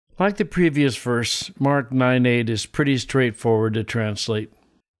Like the previous verse, Mark 9:8 is pretty straightforward to translate.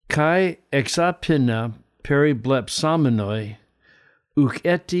 Kai exapina periblepsomenoi, uk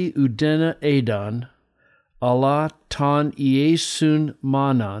eti udena edon, Allah ton iesun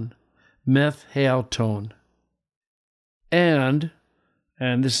manon, meth heauton. And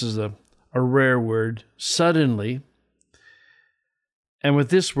this is a rare word, suddenly. And with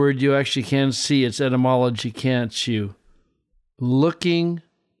this word, you actually can see its etymology, can't you? Looking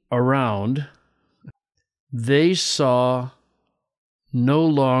around, they saw no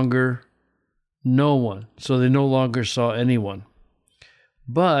longer no one. So they no longer saw anyone.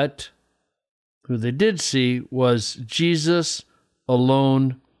 But who they did see was Jesus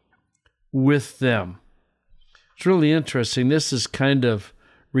alone with them. It's really interesting. This is kind of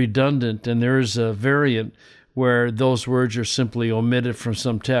redundant, and there is a variant where those words are simply omitted from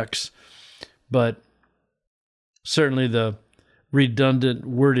some texts. But certainly the redundant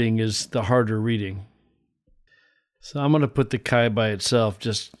wording is the harder reading. So I'm going to put the Kai by itself,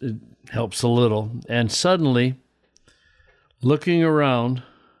 just it helps a little. And suddenly, looking around,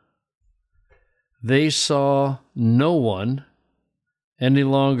 they saw no one any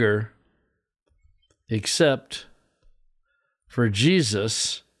longer except for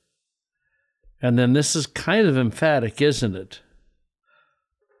Jesus. And then this is kind of emphatic, isn't it?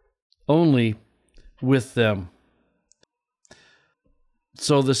 Only with them.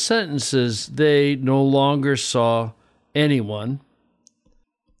 So the sentence is, they no longer saw anyone.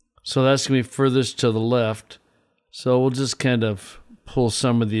 So that's going to be furthest to the left. So we'll just kind of pull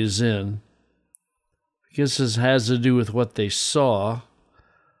some of these in. I guess this has to do with what they saw.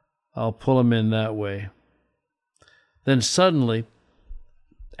 I'll pull them in that way. Then suddenly,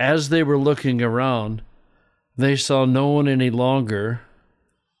 as they were looking around, they saw no one any longer.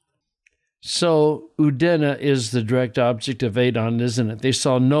 So, Udena is the direct object of Adon, isn't it? They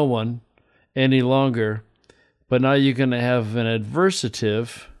saw no one any longer. But now you're going to have an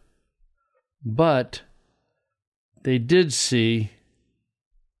adversative. But they did see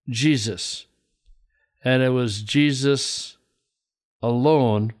Jesus. And it was Jesus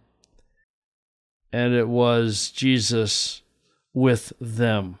alone. And it was Jesus with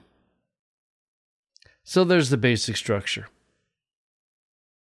them. So there's the basic structure.